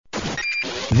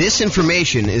This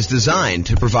information is designed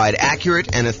to provide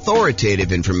accurate and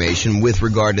authoritative information with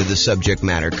regard to the subject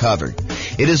matter covered.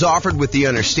 It is offered with the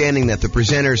understanding that the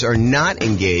presenters are not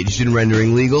engaged in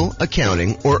rendering legal,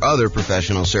 accounting, or other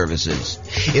professional services.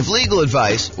 If legal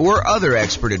advice or other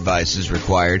expert advice is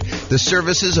required, the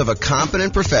services of a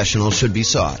competent professional should be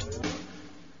sought.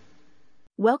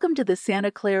 Welcome to the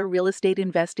Santa Clara Real Estate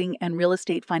Investing and Real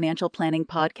Estate Financial Planning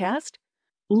Podcast.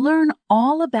 Learn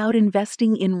all about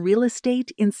investing in real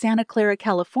estate in Santa Clara,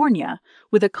 California,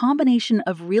 with a combination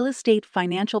of real estate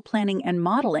financial planning and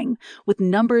modeling with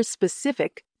numbers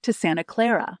specific to Santa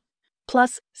Clara,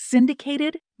 plus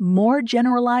syndicated, more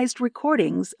generalized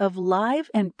recordings of live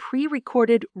and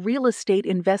pre-recorded real estate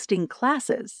investing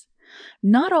classes,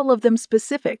 not all of them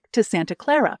specific to Santa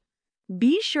Clara.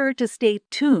 Be sure to stay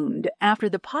tuned after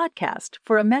the podcast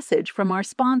for a message from our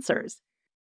sponsors.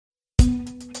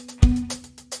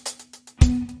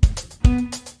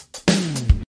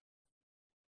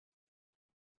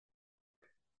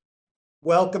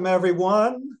 Welcome,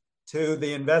 everyone, to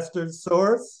the Investor's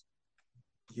Source,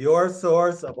 your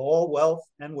source of all wealth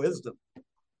and wisdom.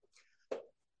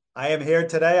 I am here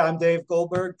today. I'm Dave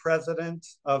Goldberg, president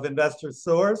of Investor's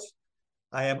Source.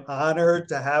 I am honored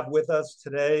to have with us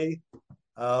today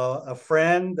a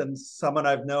friend and someone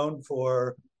I've known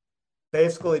for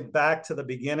basically back to the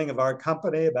beginning of our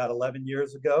company about 11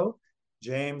 years ago,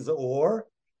 James Orr.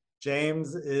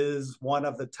 James is one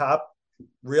of the top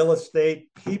real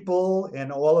estate people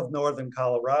in all of Northern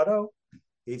Colorado.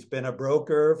 He's been a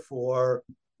broker for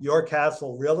Your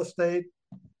Castle Real Estate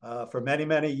for many,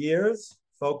 many years,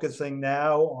 focusing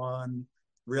now on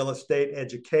real estate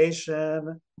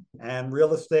education and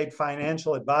real estate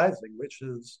financial advising, which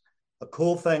is a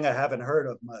cool thing I haven't heard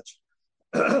of much.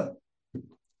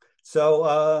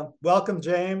 So welcome,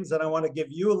 James, and I want to give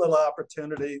you a little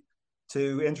opportunity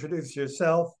to introduce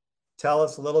yourself. Tell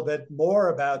us a little bit more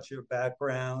about your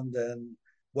background and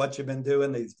what you've been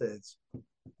doing these days.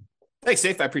 Thanks,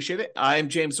 Dave. I appreciate it. I'm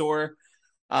James Orr.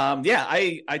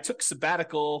 I took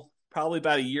sabbatical probably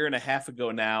about a year and a half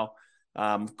ago now.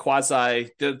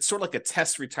 Did sort of like a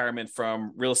test retirement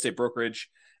from real estate brokerage,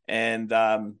 and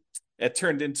it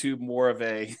turned into more of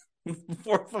a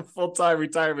full-time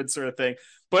retirement sort of thing.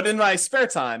 But in my spare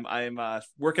time, I'm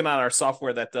working on our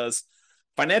software that does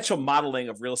financial modeling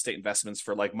of real estate investments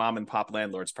for like mom and pop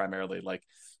landlords, primarily. Like,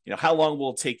 how long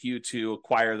will it take you to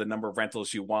acquire the number of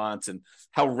rentals you want, and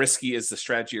how risky is the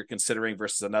strategy you're considering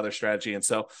versus another strategy. And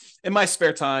so in my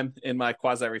spare time, in my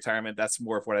quasi-retirement, that's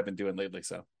more of what I've been doing lately.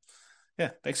 So yeah,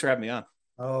 thanks for having me on.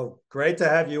 Oh, great to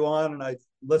have you on. And I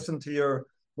listened to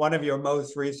one of your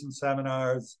most recent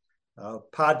seminars,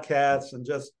 podcasts, and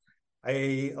just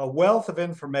a wealth of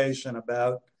information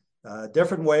about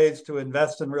different ways to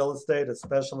invest in real estate,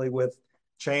 especially with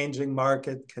changing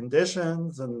market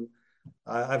conditions. And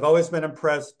I've always been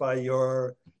impressed by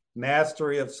your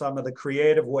mastery of some of the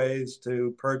creative ways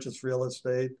to purchase real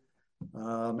estate,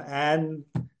 and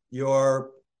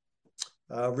your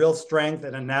real strength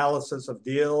and analysis of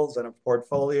deals and of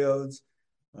portfolios.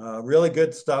 Really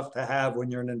good stuff to have when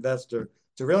you're an investor,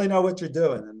 to really know what you're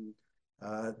doing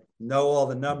and know all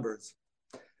the numbers.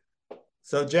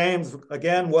 So James,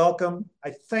 again, welcome. I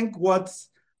think what's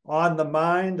on the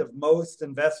mind of most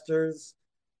investors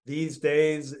these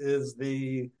days is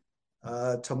the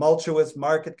tumultuous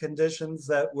market conditions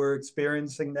that we're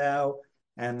experiencing now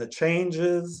and the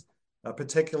changes,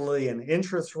 particularly in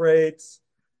interest rates.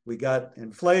 We got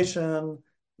inflation,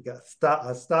 we got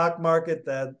a stock market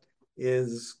that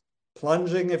is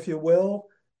plunging, if you will,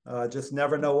 just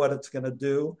never know what it's going to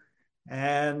do.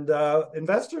 And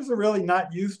investors are really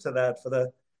not used to that for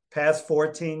the past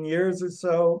 14 years or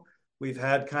so. We've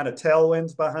had kind of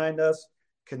tailwinds behind us.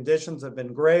 Conditions have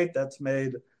been great. That's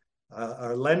made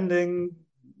our lending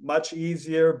much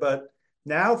easier, but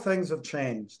now things have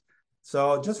changed.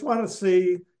 So I just want to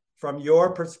see from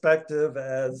your perspective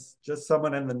as just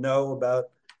someone in the know about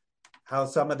how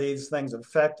some of these things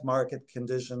affect market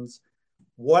conditions,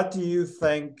 what do you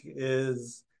think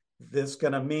is this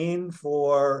going to mean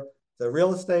for the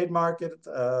real estate market?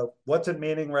 What's it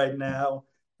meaning right now?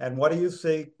 And what do you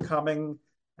see coming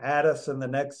at us in the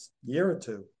next year or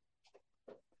two?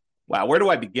 Wow, where do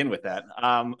I begin with that?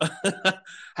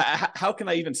 How can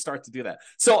I even start to do that?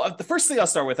 So the first thing I'll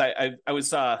start with, I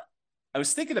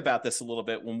was thinking about this a little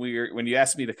bit when you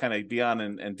asked me to kind of be on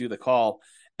and do the call.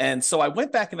 And so I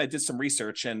went back and I did some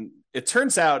research, and it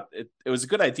turns out it was a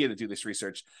good idea to do this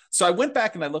research. So I went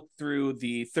back and I looked through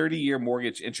the 30-year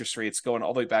mortgage interest rates going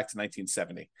all the way back to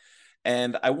 1970.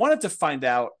 And I wanted to find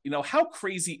out, how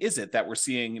crazy is it that we're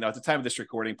seeing, at the time of this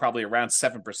recording, probably around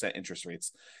 7% interest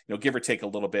rates, give or take a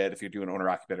little bit if you're doing owner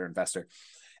occupied or investor.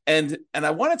 And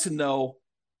I wanted to know,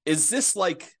 is this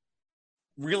like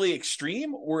really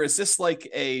extreme, or is this like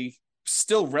a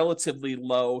still relatively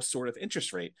low sort of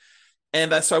interest rate?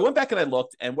 And so I went back and I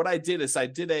looked, and what I did is I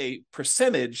did a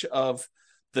percentage of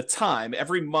the time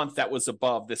every month that was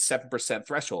above this 7%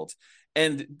 threshold.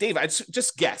 And Dave, I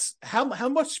just guess how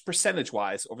much percentage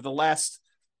wise over the last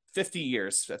 50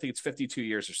 years, I think it's 52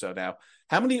 years or so now,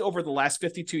 how many over the last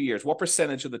 52 years, what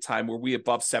percentage of the time were we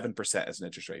above 7% as an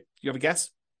interest rate? Do you have a guess?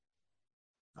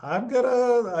 I've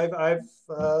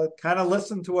kind of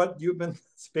listened to what you've been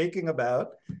speaking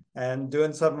about and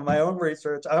doing some of my own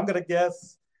research. I'm gonna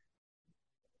guess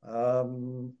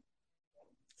 73%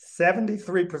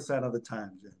 of the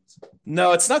time, James.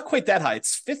 No, it's not quite that high.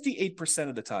 It's 58%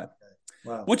 of the time.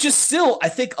 Wow. Which is still, I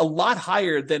think, a lot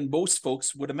higher than most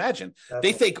folks would imagine.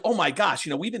 They think, oh my gosh,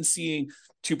 we've been seeing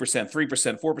 2%,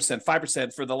 3%, 4%,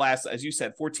 5% for the last, as you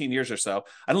said, 14 years or so.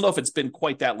 I don't know if it's been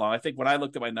quite that long. I think when I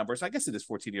looked at my numbers, I guess it is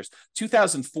 14 years.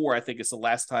 2004, I think, is the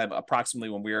last time approximately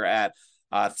when we were at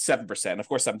 7%. Of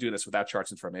course, I'm doing this without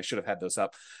charts in front of me. I should have had those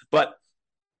up. But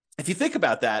if you think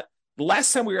about that, the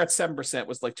last time we were at 7%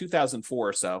 was like 2004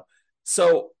 or so.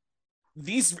 So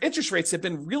these interest rates have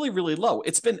been really, really low.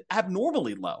 It's been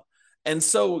abnormally low. And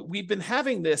so we've been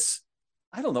having this,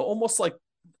 I don't know, almost like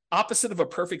opposite of a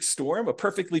perfect storm, a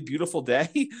perfectly beautiful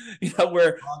day,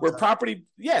 where property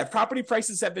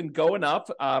prices have been going up,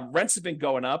 rents have been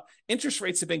going up, interest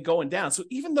rates have been going down. So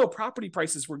even though property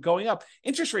prices were going up,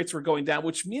 interest rates were going down,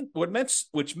 which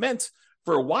meant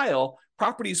for a while,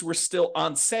 properties were still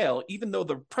on sale, even though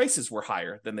the prices were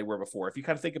higher than they were before. If you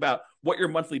kind of think about what your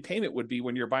monthly payment would be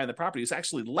when you're buying the property, it's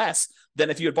actually less than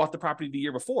if you had bought the property the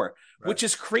year before, right, which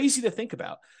is crazy to think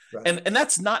about. Right. And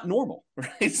that's not normal,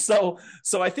 right? So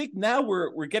I think now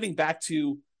we're getting back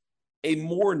to a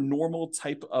more normal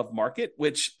type of market,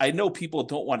 which I know people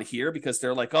don't want to hear because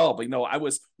they're like, oh, but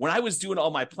when I was doing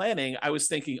all my planning, I was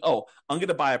thinking, oh, I'm going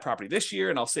to buy a property this year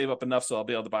and I'll save up enough so I'll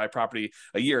be able to buy a property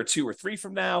a year or 2 or 3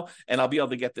 from now, and I'll be able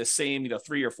to get this same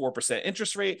 3 or 4%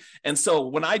 interest rate. And so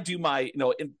when I do my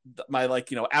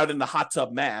out in the hot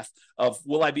tub math of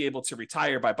will I be able to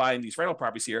retire by buying these rental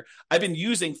properties here, I've been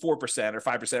using 4% or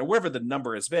 5% or wherever the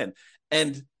number has been,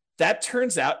 and that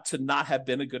turns out to not have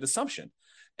been a good assumption.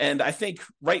 And I think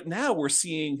right now we're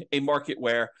seeing a market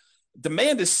where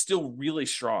demand is still really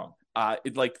strong.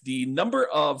 The number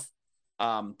of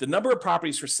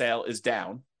properties for sale is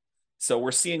down, so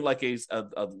we're seeing like a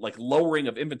lowering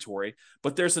of inventory.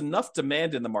 But there's enough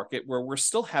demand in the market where we're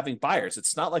still having buyers.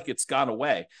 It's not like it's gone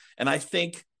away. And I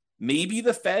think maybe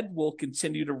the Fed will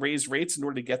continue to raise rates in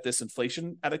order to get this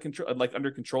inflation out of control, under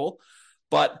control.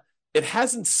 But it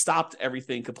hasn't stopped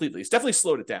everything completely. It's definitely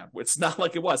slowed it down. It's not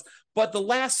like it was. But the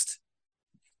last,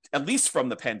 at least from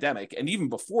the pandemic, and even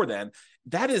before then,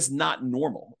 that is not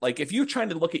normal. Like if you're trying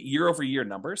to look at year-over-year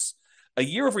numbers, a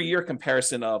year-over-year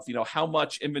comparison of, how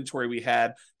much inventory we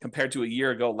had compared to a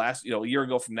year ago a year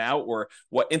ago from now, or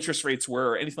what interest rates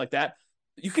were or anything like that,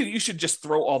 you should just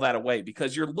throw all that away,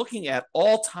 because you're looking at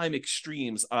all-time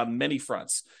extremes on many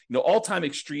fronts. All-time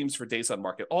extremes for days on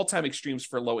market, all-time extremes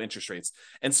for low interest rates.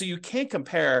 And so you can't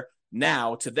compare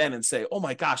now to then and say, oh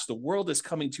my gosh, the world is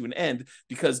coming to an end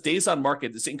because days on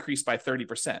market is increased by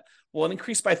 30%. Well, it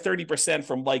increased by 30%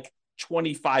 from like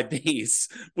 25 days,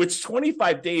 which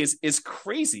 25 days is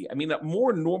crazy. I mean, a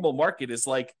more normal market is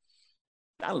like,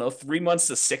 I don't know, 3 months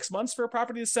to 6 months for a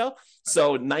property to sell. Right.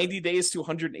 So 90 days to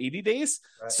 180 days.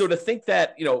 Right. So to think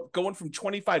that, going from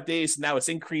 25 days, now it's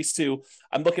increased to,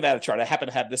 I'm looking at a chart. I happen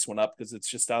to have this one up because it's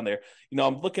just down there.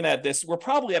 I'm looking at this. We're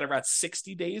probably at around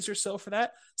 60 days or so for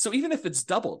that. So even if it's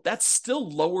doubled, that's still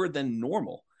lower than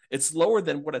normal. It's lower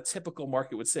than what a typical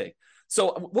market would say.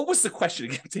 So what was the question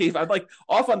again, Dave? I'm like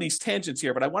off on these tangents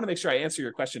here, but I want to make sure I answer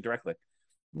your question directly.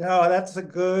 No, that's a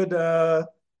good,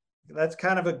 that's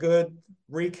kind of a good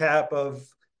recap of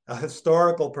a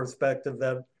historical perspective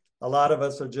that a lot of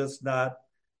us are just not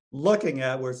looking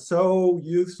at. We're so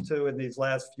used to, in these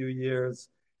last few years,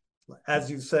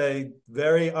 as you say,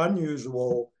 very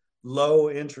unusual low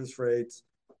interest rates,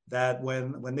 that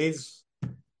when these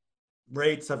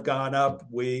rates have gone up,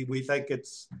 we think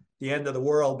it's the end of the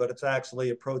world, but it's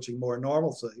actually approaching more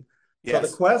normalcy. Yes. So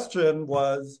the question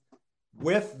was,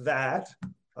 with that,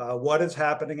 what is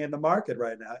happening in the market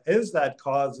right now? Is that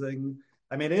causing,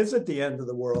 is it the end of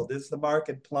the world? Is the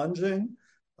market plunging?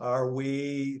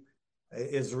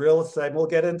 Is real estate, we'll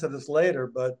get into this later,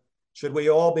 but should we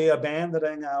all be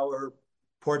abandoning our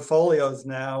portfolios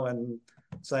now and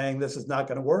saying this is not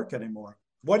going to work anymore?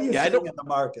 What are you seeing in the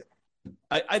market?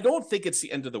 I don't think it's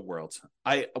the end of the world.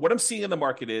 What I'm seeing in the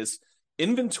market is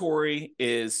inventory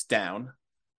is down.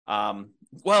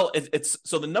 It's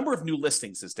so the number of new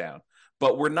listings is down,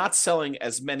 but we're not selling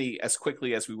as many as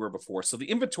quickly as we were before. So the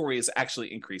inventory is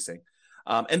actually increasing.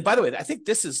 And by the way, I think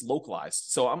this is localized.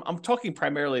 So I'm talking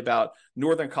primarily about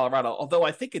Northern Colorado, although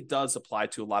I think it does apply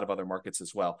to a lot of other markets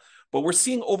as well. But we're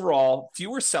seeing overall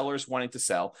fewer sellers wanting to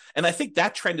sell. And I think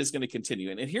that trend is going to continue.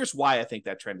 And here's why I think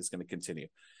that trend is going to continue.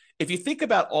 If you think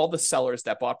about all the sellers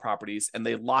that bought properties and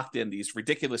they locked in these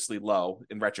ridiculously low,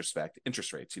 in retrospect,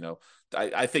 interest rates,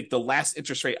 I think the last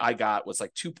interest rate I got was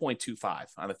like 2.25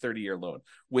 on a 30-year loan,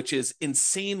 which is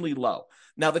insanely low.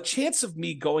 Now, the chance of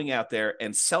me going out there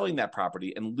and selling that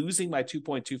property and losing my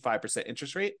 2.25%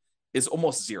 interest rate is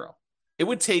almost zero. It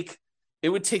would take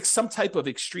some type of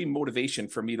extreme motivation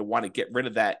for me to want to get rid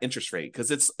of that interest rate, because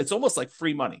it's almost like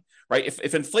free money, right?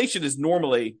 If inflation is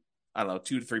normally, I don't know,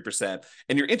 2 to 3%,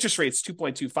 and your interest rate is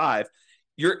 2.25,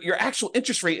 your actual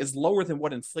interest rate is lower than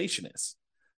what inflation is.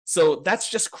 So that's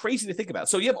just crazy to think about.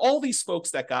 So you have all these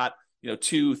folks that got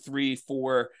 2, 3,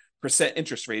 4%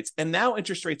 interest rates, and now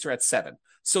interest rates are at 7.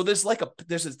 So there's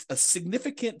a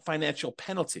significant financial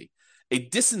penalty, a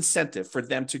disincentive for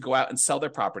them to go out and sell their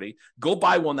property, go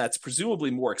buy one that's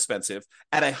presumably more expensive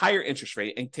at a higher interest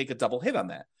rate, and take a double hit on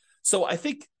that. So I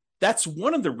think that's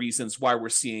one of the reasons why we're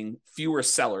seeing fewer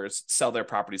sellers sell their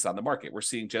properties on the market. We're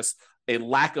seeing just a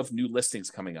lack of new listings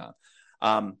coming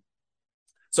on.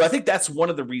 So I think that's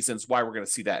one of the reasons why we're going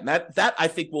to see that. And that I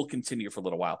think will continue for a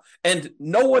little while. And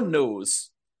no one knows.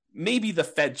 Maybe the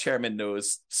Fed chairman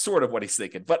knows sort of what he's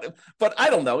thinking, but I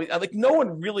don't know. Like, no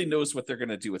one really knows what they're going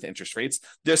to do with interest rates.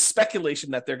 There's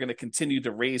speculation that they're going to continue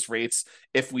to raise rates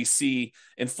if we see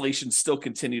inflation still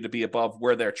continue to be above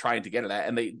where they're trying to get it at.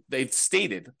 And they've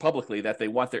stated publicly that they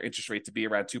want their interest rate to be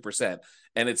around 2%,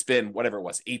 and it's been whatever it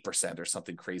was, 8% or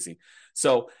something crazy.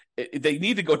 So they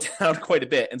need to go down quite a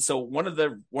bit. And so one of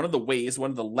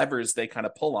the levers they kind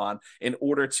of pull on in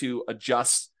order to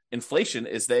adjust inflation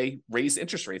is they raise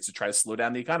interest rates to try to slow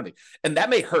down the economy. And that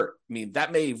may hurt. I mean,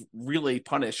 that may really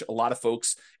punish a lot of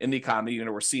folks in the economy.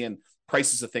 We're seeing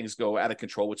prices of things go out of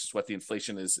control, which is what the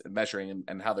inflation is measuring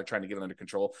and how they're trying to get it under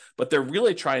control. But they're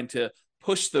really trying to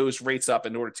push those rates up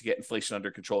in order to get inflation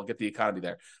under control and get the economy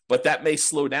there. But that may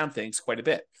slow down things quite a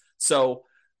bit. So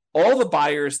all the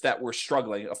buyers that were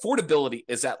struggling, affordability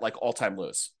is at like all-time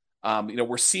lows.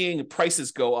 We're seeing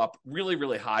prices go up really,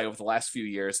 really high over the last few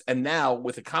years. And now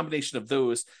with a combination of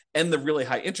those and the really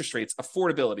high interest rates,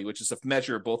 affordability, which is a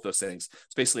measure of both those things,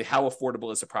 it's basically how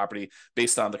affordable is a property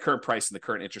based on the current price and the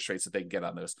current interest rates that they can get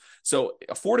on those. So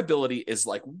affordability is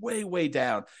like way, way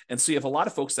down. And so you have a lot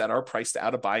of folks that are priced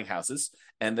out of buying houses,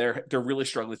 and they're really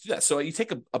struggling to do that. So you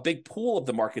take a big pool of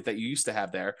the market that you used to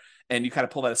have there, and you kind of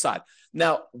pull that aside.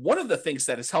 Now, one of the things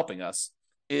that is helping us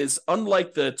is,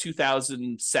 unlike the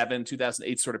 2007,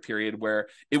 2008 sort of period where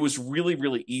it was really,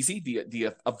 really easy,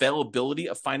 the availability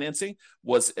of financing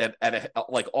was at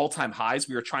like all-time highs.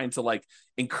 We were trying to like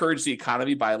encourage the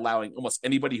economy by allowing almost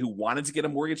anybody who wanted to get a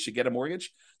mortgage to get a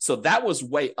mortgage. So that was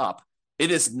way up. It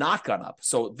has not gone up.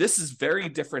 So this is very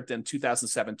different than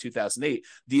 2007, 2008.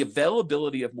 The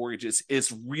availability of mortgages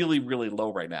is really, really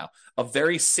low right now. A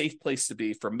very safe place to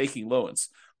be for making loans.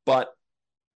 But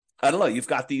I don't know, you've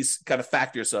got these kind of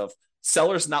factors of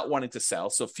sellers not wanting to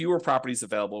sell, so fewer properties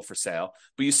available for sale,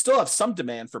 but you still have some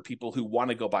demand for people who want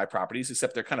to go buy properties,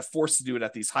 except they're kind of forced to do it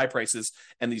at these high prices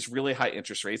and these really high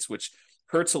interest rates, which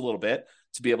hurts a little bit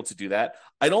to be able to do that.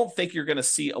 I don't think you're going to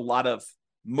see a lot of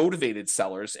motivated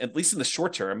sellers, at least in the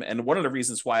short term. And one of the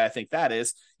reasons why I think that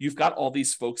is, you've got all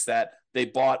these folks that they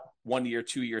bought 1 year,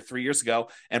 2 year, 3 years ago,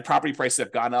 and property prices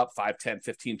have gone up 5, 10,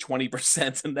 15,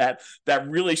 20% in that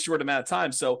really short amount of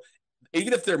time. So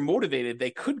even if they're motivated, they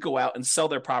could go out and sell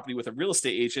their property with a real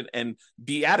estate agent and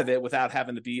be out of it without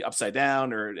having to be upside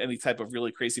down or any type of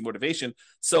really crazy motivation.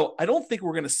 So I don't think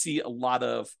we're going to see a lot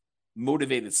of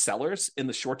motivated sellers in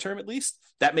the short term, at least.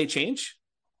 That may change.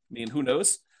 I mean, who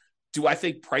knows? Do I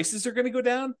think prices are going to go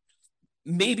down?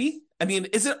 Maybe. I mean,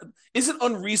 is it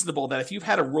unreasonable that if you've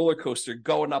had a roller coaster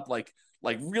going up like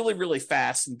really, really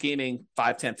fast and gaining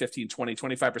 5, 10, 15, 20,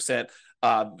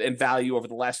 25% in value over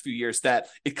the last few years, that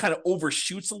it kind of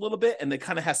overshoots a little bit and it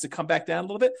kind of has to come back down a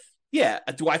little bit? Yeah.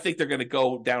 Do I think they're going to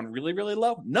go down really, really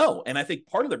low? No. And I think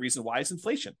part of the reason why is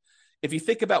inflation. If you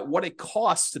think about what it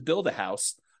costs to build a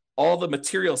house, all the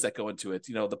materials that go into it,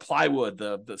 the plywood,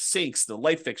 the sinks, the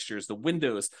light fixtures, the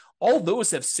windows, all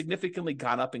those have significantly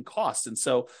gone up in cost. And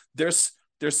so there's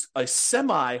a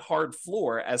semi-hard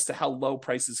floor as to how low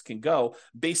prices can go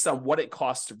based on what it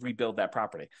costs to rebuild that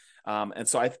property. And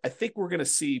so I think we're going to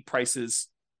see prices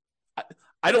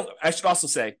I should also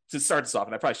say, to start this off,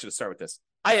 and I probably should have started with this,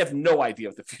 I have no idea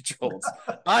what the future holds.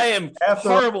 I am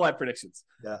horrible at predictions.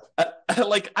 Yeah.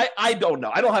 I don't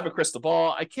know. I don't have a crystal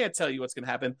ball. I can't tell you what's going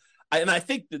to happen. And I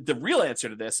think the real answer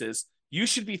to this is you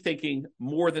should be thinking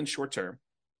more than short term.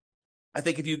 I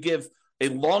think if you give a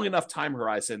long enough time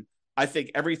horizon, I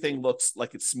think everything looks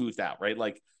like it's smoothed out, right?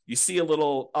 Like you see a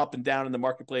little up and down in the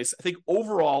marketplace. I think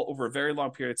overall, over a very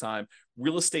long period of time,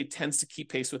 real estate tends to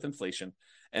keep pace with inflation.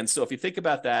 And so if you think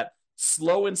about that,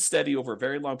 slow and steady over a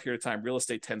very long period of time, real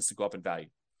estate tends to go up in value.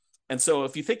 And so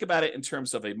if you think about it in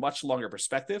terms of a much longer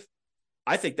perspective,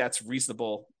 I think that's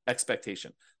reasonable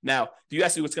expectation. Now, do you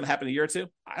ask me what's going to happen in a year or two?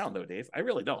 I don't know, Dave. I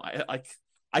really don't.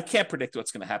 I can't predict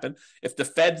what's going to happen. If the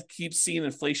Fed keeps seeing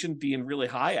inflation being really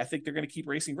high, I think they're going to keep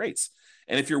raising rates.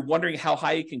 And if you're wondering how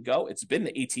high it can go, it's been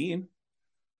to 18.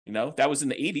 That was in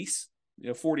the 80s,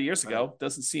 40 years ago. Right.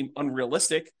 Doesn't seem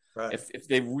unrealistic. Right. If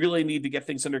they really need to get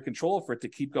things under control for it to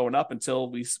keep going up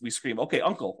until we scream, okay,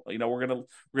 uncle, we're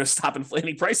gonna stop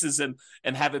inflating prices and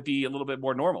have it be a little bit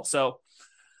more normal. So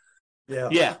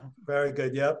yeah, very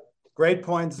good. Yep, great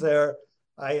points there.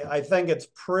 I think it's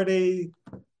pretty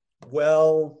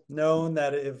well known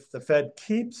that if the Fed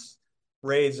keeps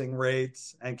raising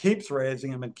rates and keeps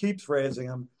raising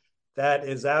them, that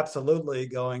is absolutely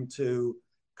going to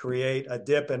create a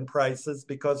dip in prices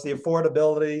because the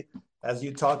affordability, as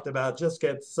you talked about, just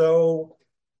gets the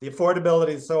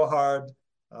affordability is so hard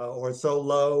or so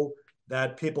low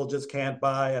that people just can't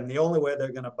buy. And the only way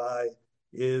they're going to buy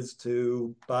is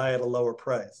to buy at a lower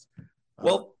price.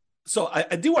 Well, so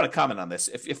I do want to comment on this.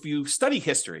 If you study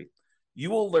history, you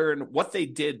will learn what they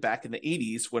did back in the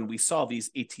 80s when we saw these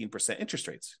 18% interest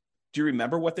rates. Do you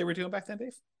remember what they were doing back then,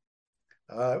 Dave?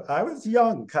 I was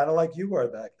young, kind of like you were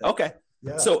back then. Okay.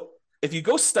 Yeah. So if you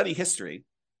go study history,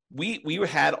 we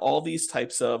had all these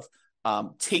types of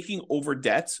taking over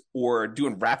debt or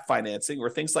doing wrap financing or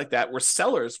things like that, where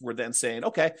sellers were then saying,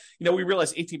 okay, we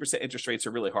realize 18% interest rates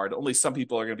are really hard. Only some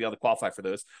people are going to be able to qualify for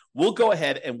those. We'll go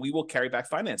ahead and we will carry back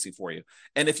financing for you.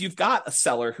 And if you've got a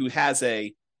seller who has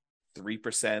a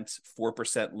 3%,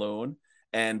 4% loan,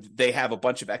 and they have a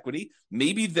bunch of equity,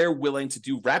 maybe they're willing to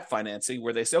do wrap financing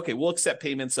where they say, okay, we'll accept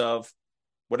payments of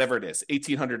whatever it is,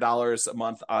 $1,800 a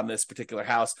month on this particular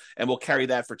house, and we'll carry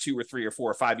that for 2 or 3 or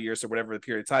 4 or 5 years or whatever the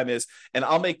period of time is, and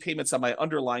I'll make payments on my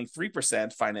underlying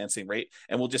 3% financing rate,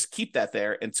 and we'll just keep that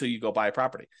there until you go buy a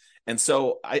property. And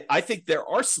so I think there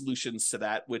are solutions to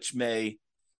that which may,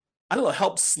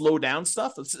 help slow down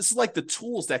stuff. This is like the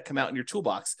tools that come out in your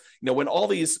toolbox. When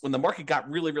the market got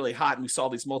really, really hot and we saw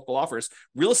these multiple offers,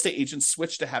 real estate agents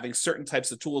switched to having certain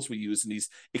types of tools we use in these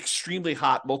extremely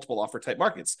hot multiple offer type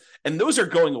markets. And those are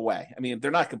going away. I mean,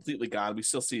 they're not completely gone. We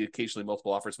still see occasionally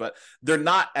multiple offers, but they're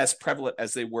not as prevalent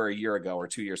as they were a year ago or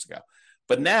 2 years ago.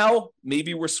 But now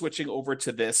maybe we're switching over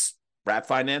to this wrap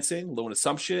financing, loan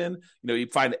assumption. You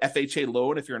find an FHA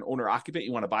loan if you're an owner occupant,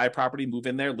 you want to buy a property, move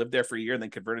in there, live there for a year, and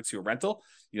then convert it to a rental.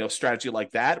 Strategy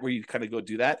like that where you kind of go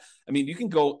do that. I mean, you can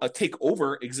go take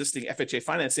over existing FHA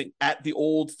financing at the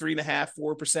old 3.5%,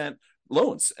 4%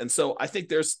 loans. And so I think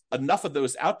there's enough of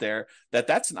those out there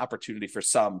that's an opportunity for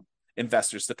some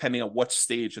investors, depending on what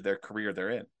stage of their career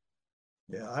they're in.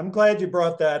 Yeah, I'm glad you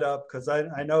brought that up because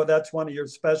I know that's one of your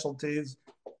specialties.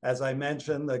 As I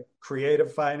mentioned, the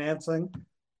creative financing.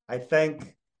 I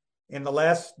think in the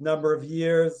last number of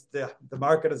years, the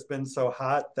market has been so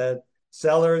hot that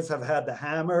sellers have had the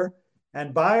hammer,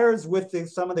 and buyers with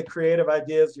some of the creative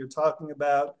ideas you're talking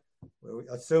about,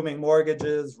 assuming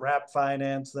mortgages, wrap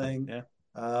financing,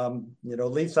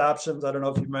 lease options. I don't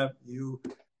know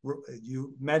if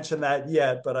you mentioned that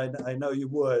yet, but I know you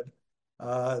would.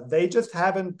 They just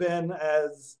haven't been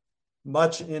as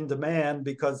much in demand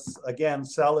because, again,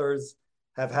 sellers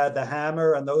have had the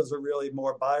hammer, and those are really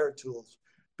more buyer tools.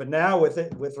 But now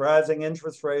with rising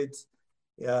interest rates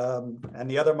and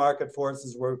the other market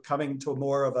forces, we're coming to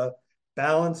more of a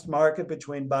balanced market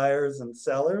between buyers and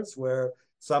sellers, where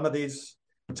some of these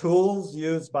tools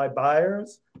used by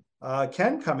buyers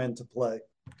can come into play.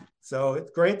 So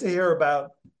it's great to hear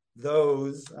about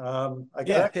those.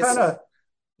 That kind of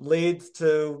leads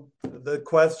to the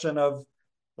question of,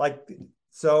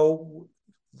 so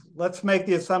let's make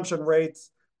the assumption rates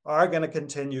are going to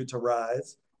continue to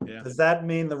rise. Yeah. Does that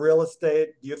mean do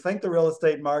you think the real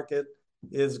estate market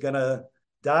is going to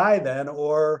die then,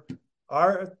 or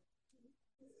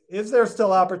is there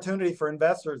still opportunity for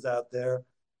investors out there,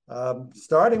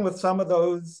 starting with some of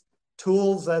those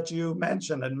tools that you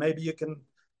mentioned, and maybe you can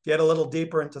get a little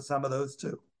deeper into some of those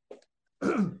too?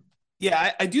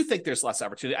 Yeah, I do think there's less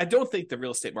opportunity. I don't think the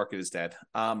real estate market is dead.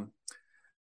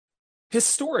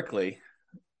 Historically,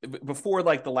 before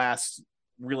the last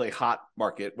really hot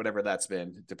market, whatever that's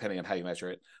been, depending on how you measure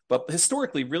it. But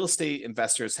historically, real estate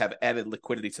investors have added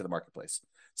liquidity to the marketplace.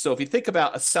 So if you think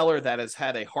about a seller that has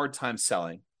had a hard time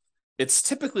selling, it's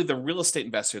typically the real estate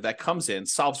investor that comes in,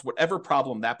 solves whatever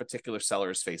problem that particular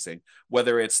seller is facing,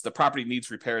 whether it's the property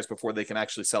needs repairs before they can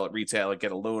actually sell it retail and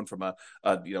get a loan from a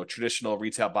traditional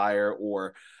retail buyer,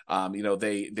 or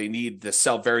they need to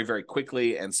sell very, very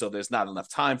quickly, and so there's not enough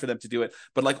time for them to do it.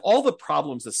 But like all the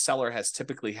problems the seller has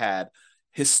typically had,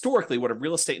 historically, what a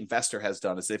real estate investor has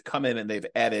done is they've come in and they've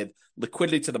added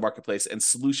liquidity to the marketplace and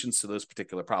solutions to those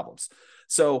particular problems.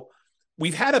 So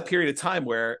we've had a period of time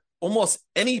where almost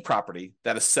any property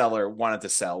that a seller wanted to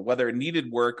sell, whether it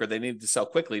needed work or they needed to sell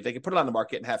quickly, they could put it on the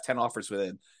market and have 10 offers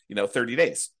within, 30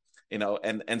 days,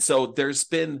 and so there's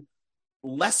been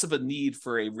less of a need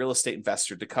for a real estate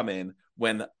investor to come in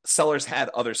when sellers had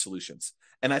other solutions.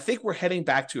 And I think we're heading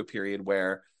back to a period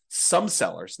where some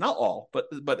sellers, not all,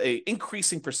 but a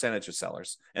increasing percentage of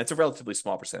sellers, and it's a relatively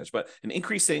small percentage, but an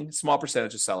increasing small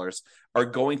percentage of sellers are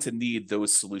going to need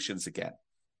those solutions again.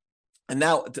 And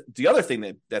now the other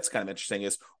thing that's kind of interesting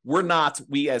is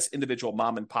we as individual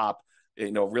mom and pop,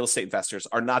 real estate investors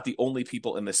are not the only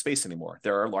people in this space anymore.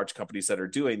 There are large companies that are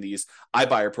doing these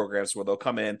iBuyer programs where they'll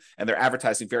come in and they're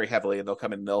advertising very heavily, and they'll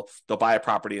come in and they'll buy a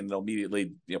property and they'll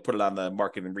immediately put it on the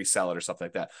market and resell it or something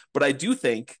like that. But I do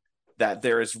think that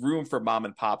there is room for mom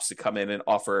and pops to come in and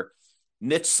offer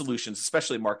niche solutions,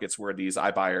 especially in markets where these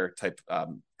iBuyer type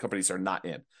companies are not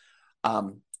in.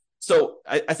 So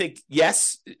I think,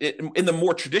 yes, in the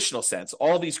more traditional sense,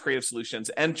 all these creative solutions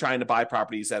and trying to buy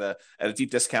properties at a deep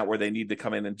discount where they need to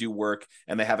come in and do work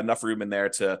and they have enough room in there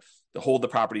to hold the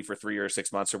property for 3 or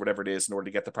 6 months or whatever it is in order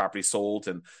to get the property sold,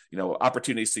 and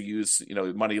opportunities to use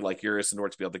money like yours in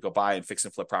order to be able to go buy and fix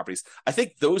and flip properties. I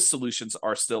think those solutions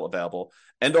are still available,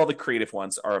 and all the creative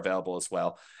ones are available as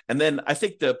well. And then I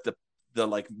think the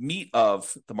like meat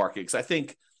of the market, because I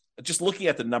think just looking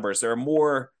at the numbers, there are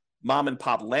more mom and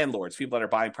pop landlords, people that are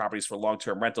buying properties for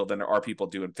long-term rental, than there are people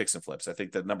doing fix and flips. I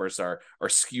think the numbers are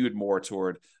skewed more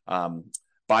toward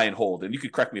buy and hold. And you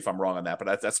could correct me if I'm wrong on that,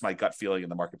 but that's my gut feeling in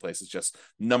the marketplace. Is just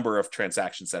number of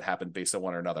transactions that happen based on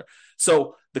one or another.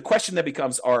 So the question that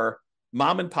becomes, are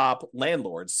mom and pop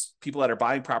landlords, people that are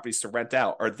buying properties to rent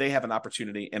out, are they have an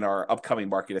opportunity in our upcoming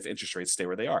market if interest rates stay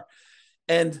where they are?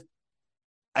 And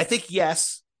I think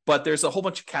yes, but there's a whole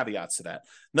bunch of caveats to that.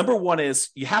 Number one is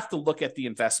you have to look at the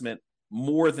investment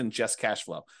more than just cash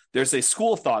flow. There's a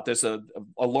school of thought. There's a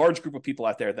large group of people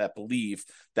out there that believe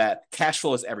that cash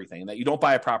flow is everything, and that you don't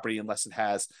buy a property unless it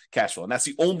has cash flow. And that's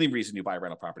the only reason you buy a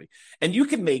rental property. And you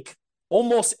can make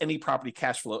almost any property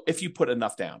cash flow if you put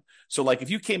enough down. So like if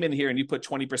you came in here and you put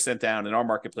 20% down in our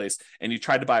marketplace and you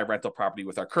tried to buy a rental property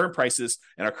with our current prices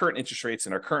and our current interest rates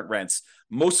and our current rents,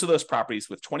 most of those properties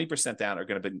with 20% down are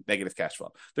going to be negative cash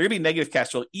flow. They're going to be negative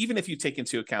cash flow even if you take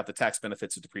into account the tax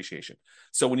benefits of depreciation.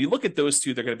 So when you look at those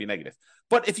two, they're going to be negative.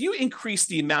 But if you increase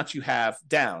the amount you have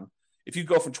down, if you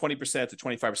go from 20% to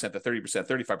 25% to 30%,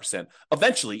 35%,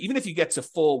 eventually, even if you get to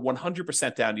full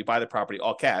 100% down, you buy the property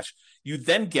all cash, you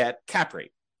then get cap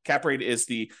rate. Cap rate is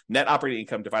the net operating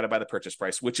income divided by the purchase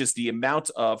price, which is the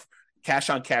amount of cash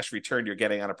on cash return you're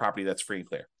getting on a property that's free and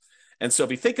clear. And so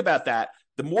if you think about that,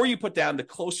 the more you put down, the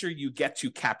closer you get to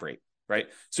cap rate. Right.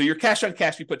 So your cash on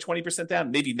cash, you put 20%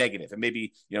 down, maybe negative, and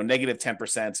maybe, negative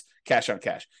 10% cash on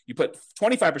cash. You put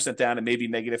 25% down and maybe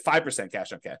negative 5%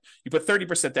 cash on cash. You put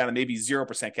 30% down and maybe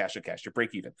 0% cash on cash. You're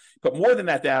break even. Put more than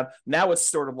that down. Now it's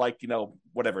sort of like,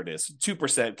 whatever it is,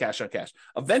 2% cash on cash.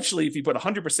 Eventually, if you put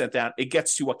 100% down, it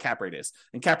gets to what cap rate is.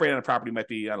 And cap rate on a property might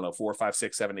be, 4, 5,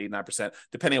 6, 7, 8, 9%,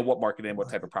 depending on what market and what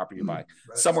type of property you're buying,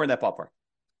 somewhere in that ballpark.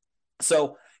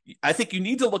 So I think you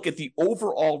need to look at the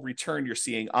overall return you're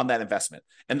seeing on that investment.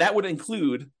 And that would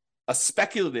include a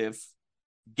speculative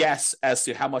guess as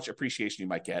to how much appreciation you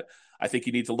might get. I think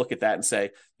you need to look at that and say,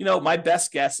 my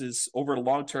best guess is over the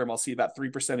long term, I'll see about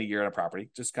 3% a year on a property,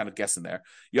 just kind of guessing there.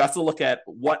 You have to look at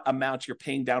what amount you're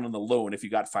paying down on the loan if you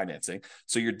got financing.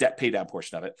 So your debt pay down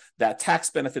portion of it, that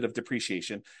tax benefit of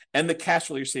depreciation, and the cash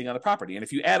flow you're seeing on the property. And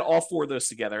if you add all four of those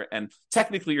together, and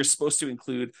technically you're supposed to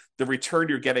include the return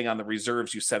you're getting on the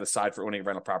reserves you set aside for owning a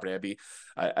rental property.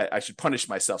 I should punish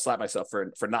myself, slap myself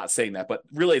for not saying that, but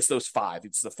really it's those five.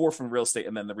 It's the 4 from real estate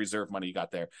and then the reserve money you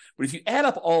got there. But if you add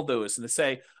up all those and to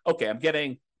say, okay, I'm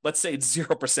getting, let's say it's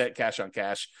 0% cash on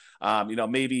cash,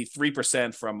 maybe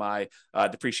 3% from my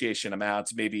depreciation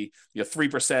amount, maybe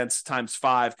 3% times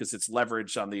 5 because it's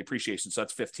leverage on the appreciation, so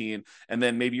that's 15, and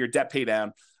then maybe your debt pay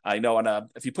down.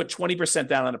 If you put 20%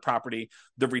 down on a property,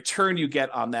 the return you get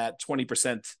on that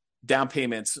 20% down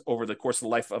payments over the course of the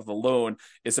life of the loan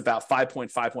is about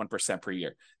 5.51% per year.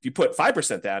 If you put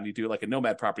 5% down, you do like a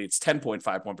Nomad property, it's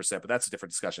 10.51%, but that's a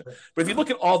different discussion. But if you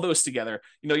look at all those together,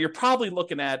 you're probably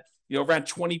looking at, around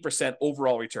 20%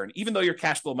 overall return, even though your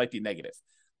cash flow might be negative.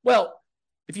 Well,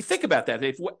 if you think about that,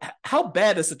 Dave, how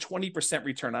bad is a 20%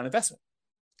 return on investment?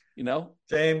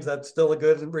 James, that's still a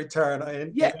good return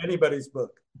in anybody's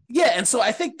book. Yeah. And so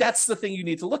I think that's the thing you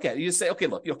need to look at. You just say, okay,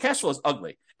 look, cash flow is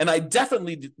ugly. And I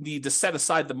definitely need to set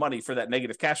aside the money for that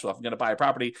negative cash flow. If I'm going to buy a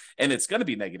property and it's going to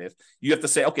be negative, you have to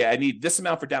say, okay, I need this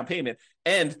amount for down payment.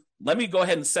 And let me go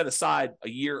ahead and set aside a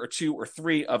year or 2 or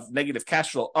 3 of negative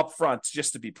cash flow up front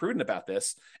just to be prudent about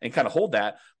this and kind of hold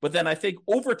that. But then I think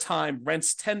over time,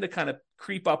 rents tend to kind of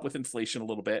creep up with inflation a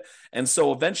little bit. And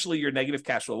so eventually your negative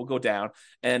cash flow will go down.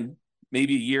 And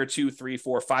maybe a year, 2, 3,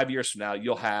 4, 5 years from now,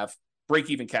 you'll have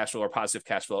break-even cash flow or positive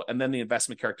cash flow, and then the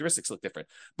investment characteristics look different.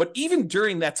 But even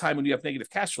during that time when you have negative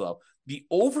cash flow, the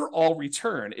overall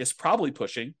return is probably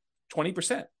pushing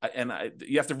 20%. And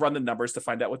you have to run the numbers to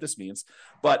find out what this means.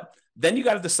 But then you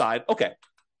got to decide, okay,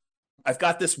 I've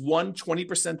got this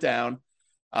 20% down,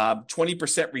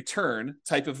 20% return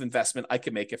type of investment I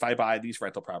can make if I buy these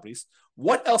rental properties.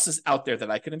 What else is out there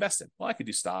that I could invest in? Well, I could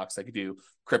do stocks, I could do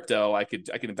crypto, I could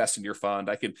invest in your fund,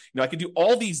 I could do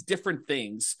all these different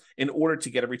things in order to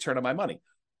get a return on my money.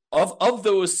 Of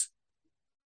those,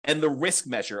 and the risk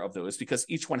measure of those, because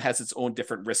each one has its own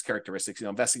different risk characteristics.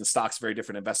 Investing in stocks is very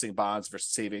different. Investing in bonds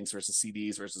versus savings versus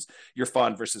CDs versus your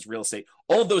fund versus real estate.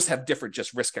 All of those have different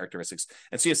just risk characteristics.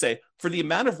 And so you say, for the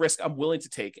amount of risk I'm willing to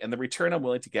take and the return I'm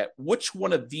willing to get, which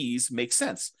one of these makes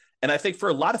sense? And I think for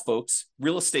a lot of folks,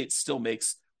 real estate still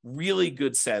makes really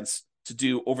good sense to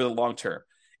do over the long term.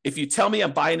 If you tell me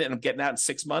I'm buying it and I'm getting out in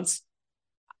 6 months,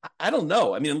 I don't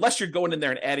know. I mean, unless you're going in there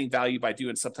and adding value by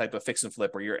doing some type of fix and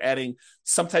flip, or you're adding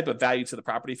some type of value to the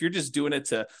property. If you're just doing it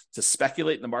to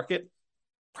speculate in the market,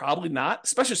 probably not,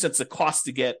 especially since the cost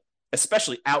to get,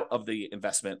 especially out of the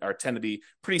investment, tend to be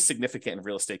pretty significant in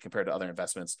real estate compared to other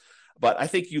investments. But I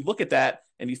think you look at that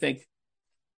and you think,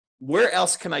 where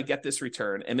else can I get this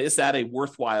return? And is that a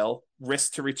worthwhile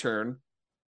risk to return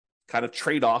kind of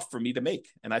trade-off for me to make?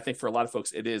 And I think for a lot of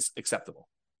folks, it is acceptable.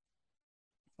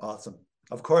 Awesome.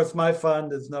 Of course, my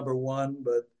fund is number one,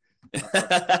 but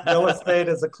real estate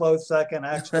is a close second.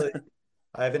 Actually,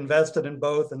 I've invested in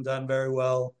both and done very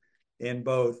well in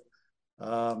both.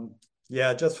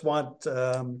 Just want,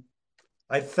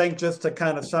 I think just to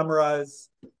kind of summarize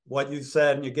what you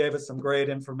said, and you gave us some great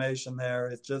information there.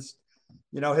 It's just,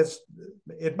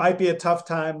 it might be a tough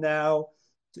time now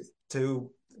to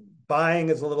buying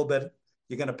is a little bit,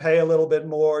 you're going to pay a little bit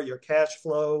more, your cash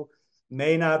flow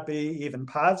may not be even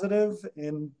positive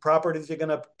in properties you're going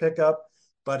to pick up.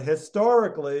 But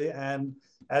historically, and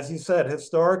as you said,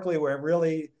 historically, we're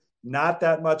really not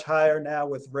that much higher now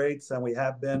with rates than we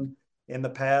have been in the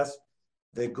past.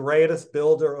 The greatest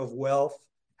builder of wealth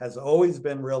has always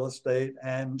been real estate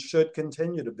and should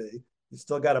continue to be. You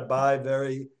still got to buy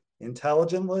very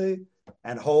intelligently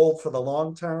and hold for the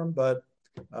long term, but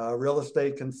real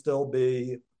estate can still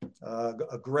be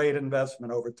a great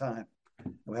investment over time.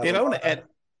 Dave, I want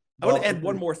to add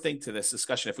one more thing to this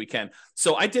discussion if we can.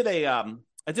 So I did a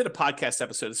podcast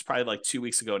episode. It's probably like 2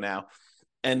 weeks ago now.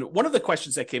 And one of the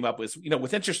questions that came up was,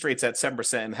 with interest rates at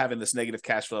 7% and having this negative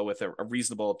cash flow with a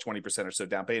reasonable 20% or so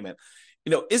down payment,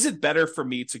 is it better for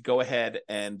me to go ahead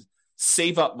and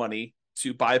save up money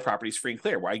to buy properties free and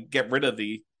clear, where I get rid of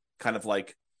the kind of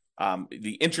like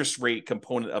the interest rate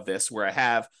component of this, where I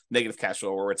have negative cash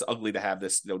flow, or it's ugly to have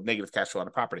this negative cash flow on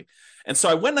a property? And so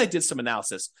I went and I did some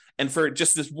analysis, and for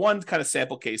just this one kind of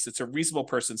sample case, it's a reasonable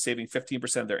person saving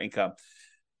 15% of their income.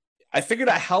 I figured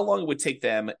out how long it would take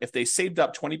them if they saved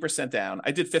up 20% down.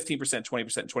 I did 15%,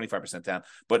 20%, and 25% down.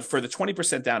 But for the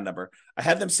 20% down number, I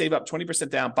had them save up 20%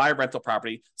 down, buy a rental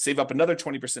property, save up another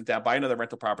 20% down, buy another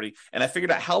rental property. And I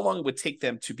figured out how long it would take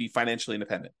them to be financially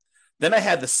independent. Then I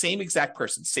had the same exact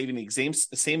person saving the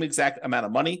same exact amount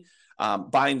of money,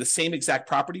 buying the same exact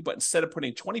property, but instead of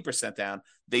putting 20% down,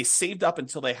 they saved up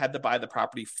until they had to buy the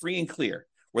property free and clear,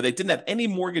 where they didn't have any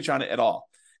mortgage on it at all.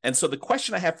 And so the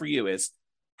question I have for you is,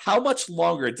 how much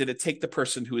longer did it take the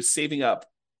person who is saving up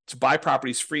to buy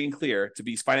properties free and clear to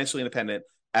be financially independent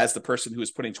as the person who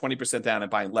is putting 20% down and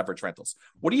buying leverage rentals?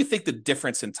 What do you think the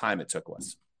difference in time it took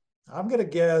was? I'm going to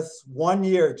guess 1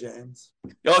 year, James.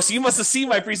 Oh, so you must have seen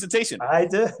my presentation. I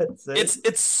did.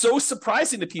 It's so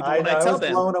surprising to people when I tell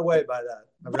them. I was blown away by that.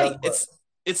 Right.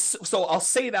 It's so I'll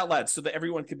say it out loud so that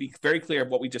everyone can be very clear of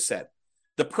what we just said.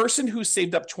 The person who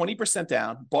saved up 20%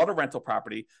 down, bought a rental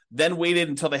property, then waited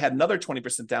until they had another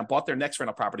 20% down, bought their next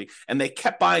rental property, and they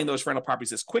kept buying those rental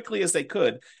properties as quickly as they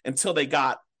could until they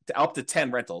got up to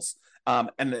 10 rentals.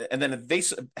 And then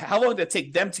how long did it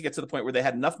take them to get to the point where they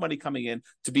had enough money coming in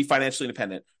to be financially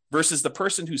independent versus the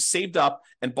person who saved up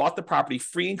and bought the property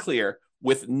free and clear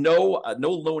with no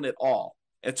loan at all.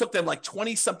 And it took them like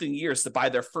 20 something years to buy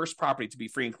their first property to be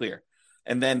free and clear.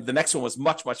 And then the next one was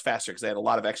much, much faster because they had a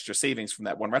lot of extra savings from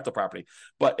that one rental property.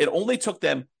 But it only took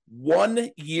them 1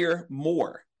 year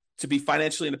more to be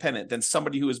financially independent than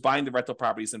somebody who is buying the rental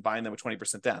properties and buying them with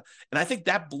 20% down. And I think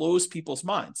that blows people's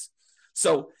minds.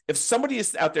 So if somebody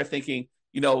is out there thinking,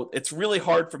 it's really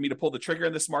hard for me to pull the trigger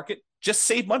in this market, just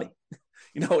save money.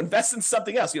 Invest in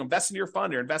something else, invest in your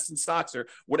fund or invest in stocks or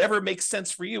whatever makes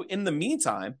sense for you in the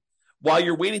meantime, while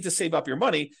you're waiting to save up your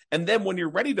money. And then when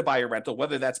you're ready to buy a rental,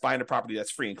 whether that's buying a property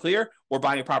that's free and clear or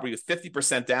buying a property with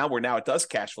 50% down where now it does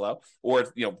cash flow, or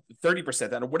 30%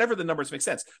 down, or whatever the numbers make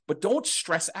sense. But don't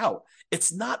stress out.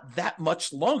 It's not that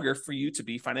much longer for you to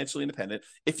be financially independent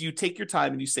if you take your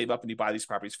time and you save up and you buy these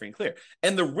properties free and clear.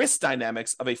 And the risk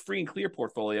dynamics of a free and clear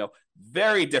portfolio,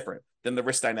 very different than the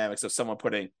risk dynamics of someone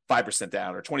putting 5%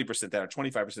 down or 20% down or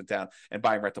 25% down and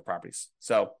buying rental properties.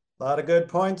 So a lot of good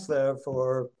points there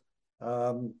for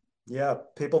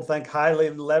people think highly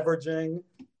leveraging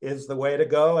is the way to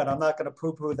go. And I'm not going to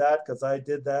poo-poo that because I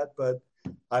did that, but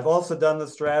I've also done the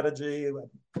strategy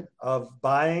of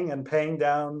buying and paying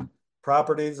down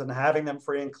properties and having them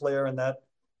free and clear. And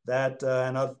that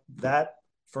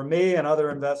for me and other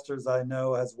investors I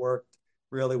know has worked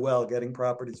really well, getting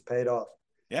properties paid off.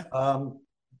 Yeah.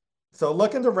 So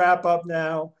looking to wrap up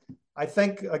now, I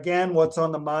think, again, what's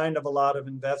on the mind of a lot of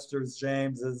investors,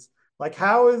 James, is like,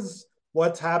 how is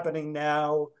what's happening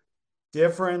now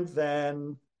different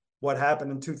than what happened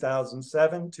in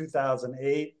 2007,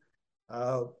 2008?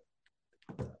 How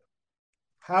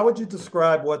would you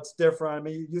describe what's different? I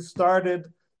mean, you started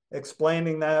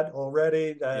explaining that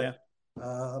already, that,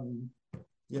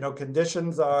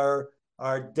 conditions are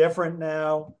different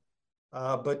now,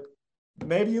 but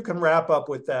maybe you can wrap up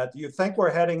with that. Do you think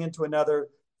we're heading into another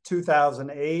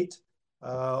 2008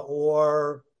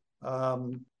 or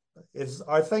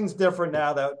are things different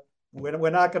now that we're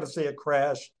not going to see a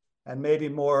crash and maybe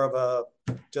more of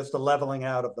just a leveling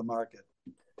out of the market?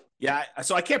 Yeah,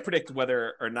 so I can't predict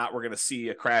whether or not we're going to see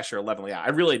a crash or a leveling out. I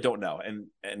really don't know.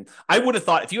 And I would have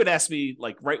thought if you had asked me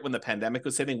like right when the pandemic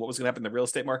was hitting, what was going to happen in the real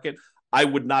estate market, I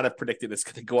would not have predicted it's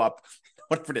going to go up,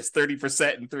 whatever it is,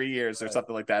 30% in 3 years or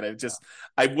something like that.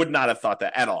 I would not have thought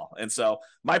that at all. And so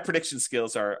my prediction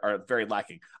skills are very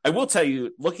lacking. I will tell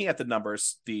you, looking at the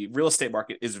numbers, the real estate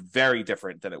market is very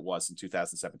different than it was in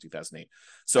 2007, 2008.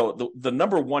 So the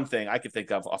number one thing I can think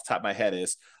of off the top of my head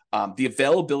is the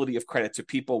availability of credit to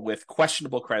people with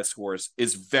questionable credit scores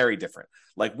is very different.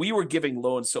 Like we were giving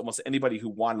loans to almost anybody who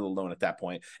wanted a loan at that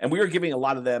point. And we were giving a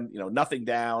lot of them, nothing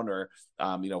down or,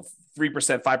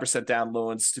 3%, 5% down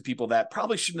loans to people that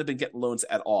probably shouldn't have been getting loans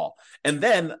at all. And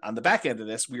then on the back end of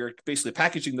this, we were basically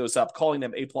packaging those up, calling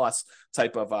them A+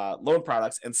 type of loan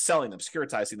products and selling them,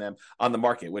 securitizing them on the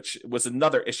market, which was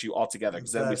another issue altogether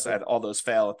because then we had all those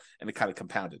fail and it kind of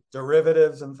compounded.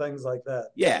 Derivatives and things like that.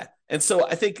 Yeah. And so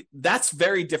I think that's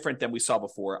very different than we saw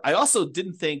before. I also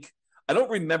I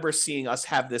don't remember seeing us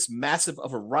have this massive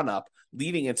of a run up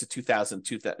leading into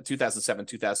 2007,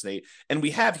 2008. And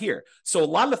we have here. So a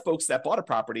lot of the folks that bought a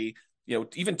property,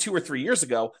 even 2 or 3 years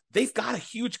ago, they've got a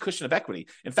huge cushion of equity.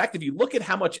 In fact, if you look at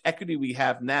how much equity we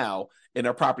have now in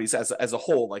our properties as a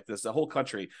whole, like this, the whole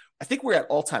country, I think we're at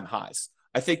all-time highs.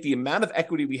 I think the amount of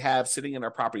equity we have sitting in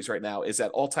our properties right now is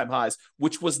at all-time highs,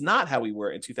 which was not how we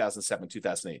were in 2007,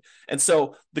 2008. And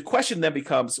so the question then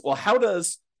becomes, well, how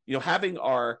does, having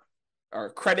our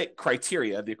credit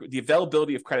criteria, the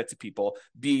availability of credit to people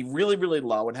be really, really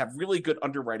low and have really good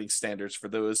underwriting standards for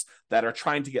those that are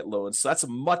trying to get loans. So that's a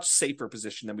much safer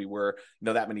position than we were,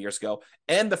 that many years ago.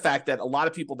 And the fact that a lot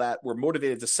of people that were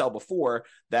motivated to sell before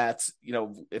that,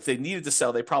 if they needed to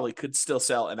sell, they probably could still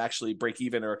sell and actually break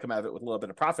even or come out of it with a little bit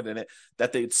of profit in it,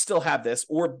 that they'd still have this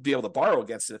or be able to borrow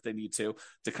against it if they need to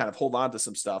kind of hold on to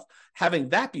some stuff. Having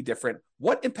that be different,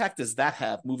 what impact does that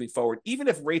have moving forward, even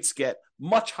if rates get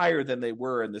much higher than they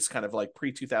were in this kind of like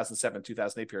pre-2007,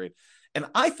 2008 period? And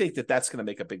I think that that's going to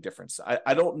make a big difference.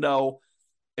 I don't know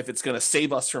if it's going to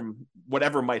save us from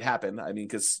whatever might happen. I mean,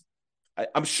 because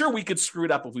I'm sure we could screw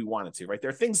it up if we wanted to, right? There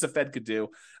are things the Fed could do.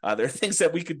 There are things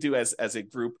that we could do as a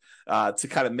group to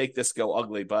kind of make this go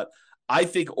ugly. But I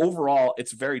think overall,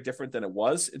 it's very different than it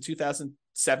was in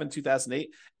 2007, 2008.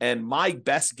 And my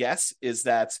best guess is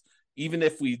that even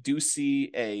if we do see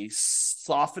a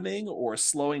softening or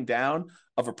slowing down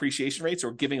of appreciation rates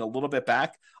or giving a little bit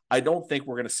back, I don't think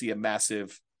we're going to see a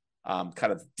massive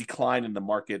kind of decline in the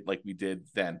market like we did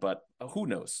then. But who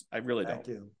knows? I really don't. Thank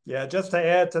you. Yeah, just to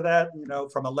add to that,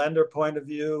 from a lender point of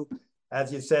view,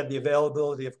 as you said, the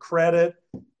availability of credit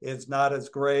is not as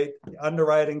great. The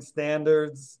underwriting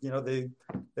standards,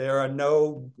 there are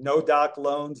no doc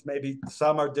loans. Maybe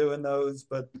some are doing those,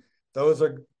 but those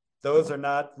are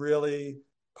not really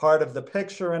part of the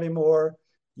picture anymore.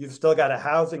 You've still got a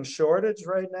housing shortage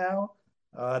right now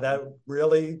that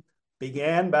really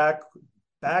began back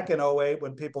in 08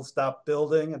 when people stopped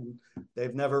building, and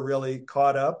they've never really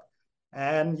caught up.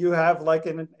 And you have, like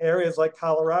in areas like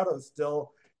Colorado,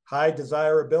 still high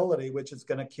desirability, which is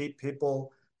going to keep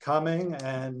people coming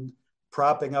and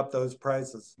propping up those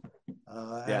prices.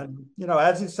 And,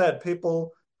 as you said,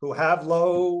 people who have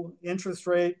low interest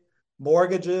rate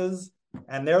mortgages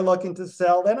and they're looking to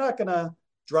sell, they're not going to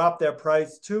drop their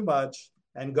price too much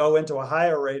and go into a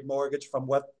higher rate mortgage for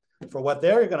what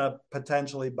they're going to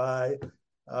potentially buy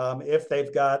if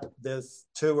they've got this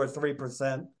 2 or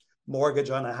 3% mortgage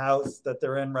on a house that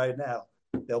they're in right now.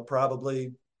 They'll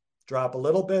probably drop a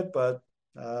little bit, but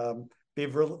be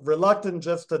reluctant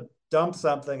just to dump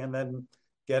something and then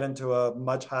get into a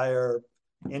much higher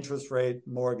interest rate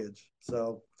mortgage.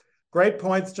 So great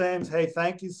points, James. Hey,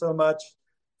 thank you so much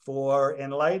for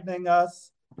enlightening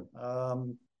us.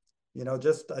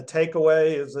 Just a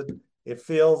takeaway is that it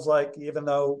feels like even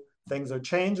though things are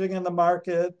changing in the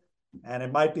market and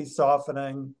it might be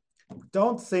softening,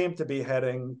 don't seem to be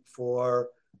heading for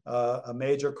a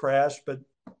major crash, but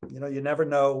you never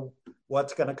know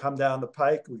what's going to come down the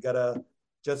pike. We got to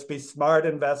just be smart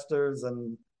investors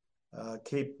and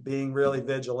keep being really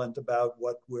vigilant about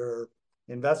what we're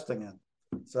investing in.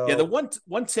 So yeah, the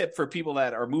one tip for people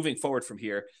that are moving forward from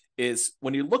here is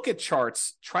when you look at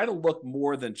charts, try to look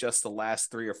more than just the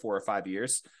last 3 or 4 or 5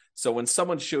 years. So when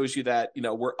someone shows you that,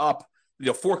 we're up,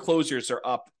 foreclosures are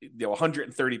up,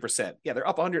 130%. Yeah, they're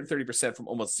up 130% from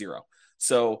almost zero.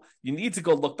 So you need to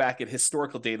go look back at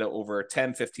historical data over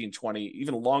 10, 15, 20,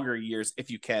 even longer years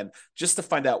if you can, just to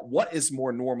find out what is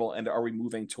more normal and are we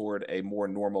moving toward a more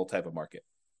normal type of market.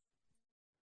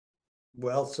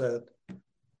 Well said.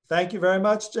 Thank you very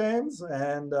much, James.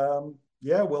 And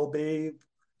we'll be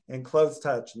in close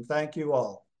touch. And thank you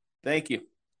all. Thank you.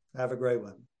 Have a great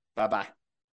one. Bye-bye.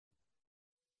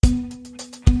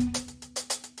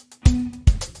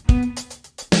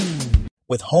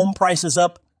 With home prices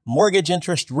up, mortgage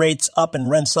interest rates up and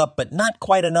rents up, but not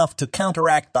quite enough to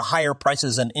counteract the higher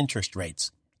prices and interest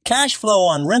rates. Cash flow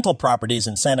on rental properties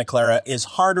in Santa Clara is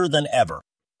harder than ever.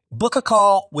 Book a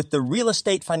call with the Real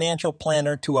Estate Financial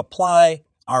Planner to apply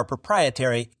our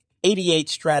proprietary 88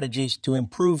 strategies to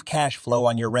improve cash flow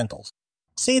on your rentals.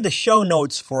 See the show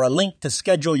notes for a link to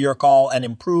schedule your call and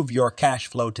improve your cash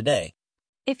flow today.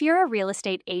 If you're a real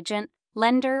estate agent,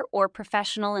 lender, or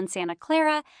professional in Santa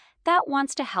Clara that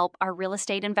wants to help our real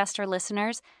estate investor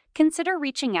listeners, consider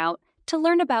reaching out to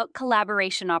learn about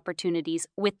collaboration opportunities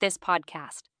with this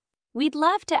podcast. We'd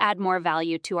love to add more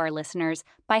value to our listeners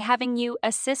by having you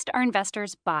assist our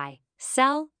investors buy,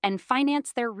 sell, and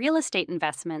finance their real estate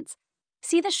investments.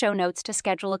 See the show notes to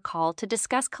schedule a call to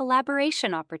discuss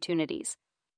collaboration opportunities.